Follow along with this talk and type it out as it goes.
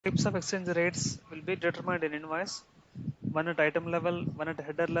Types of exchange rates will be determined in invoice, one at item level, one at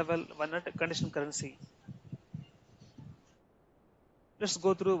header level, one at condition currency. Let's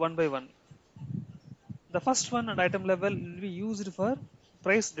go through one by one. The first one at item level will be used for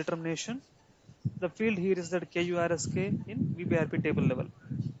price determination. The field here is that KURSK in VBRP table level.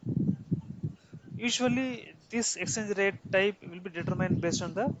 Usually, this exchange rate type will be determined based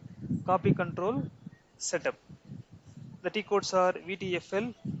on the copy control setup. The T codes are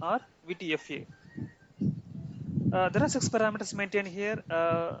VTFL or VTFA. There are 6 parameters maintained here,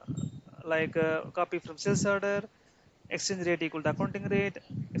 like copy from sales order, exchange rate equal to accounting rate,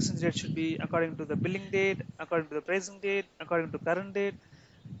 exchange rate should be according to the billing date, according to the pricing date, according to current date,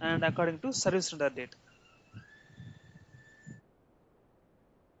 and according to service render date.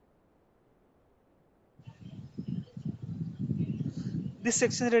 This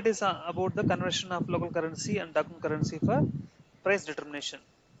exchange rate is about the conversion of local currency and document currency for price determination.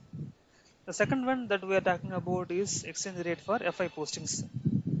 The second one that we are talking about is exchange rate for FI postings.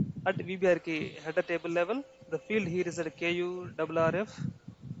 At VBRK header table level, the field here is at KURRF.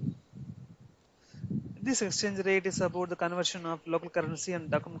 This exchange rate is about the conversion of local currency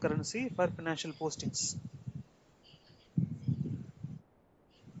and document currency for financial postings.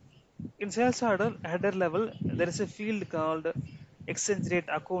 In sales order header level, there is a field called exchange rate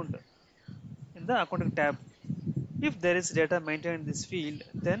account in the accounting tab. If there is data maintained in this field,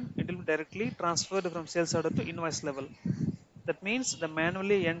 then it will be directly transferred from sales order to invoice level. That means the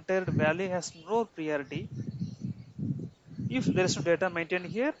manually entered value has no priority. If there is no data maintained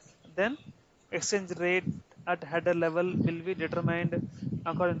here, then exchange rate at header level will be determined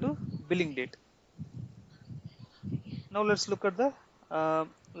according to billing date. Now let's look at the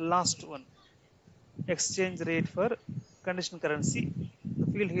last one, exchange rate for condition currency.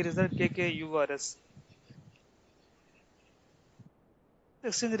 The field here is the KKURS. The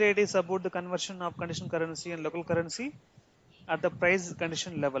exchange rate is about the conversion of condition currency and local currency at the price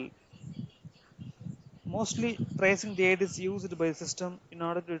condition level. Mostly pricing date is used by the system in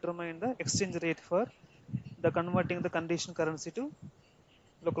order to determine the exchange rate for the converting the condition currency to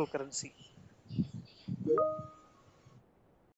local currency.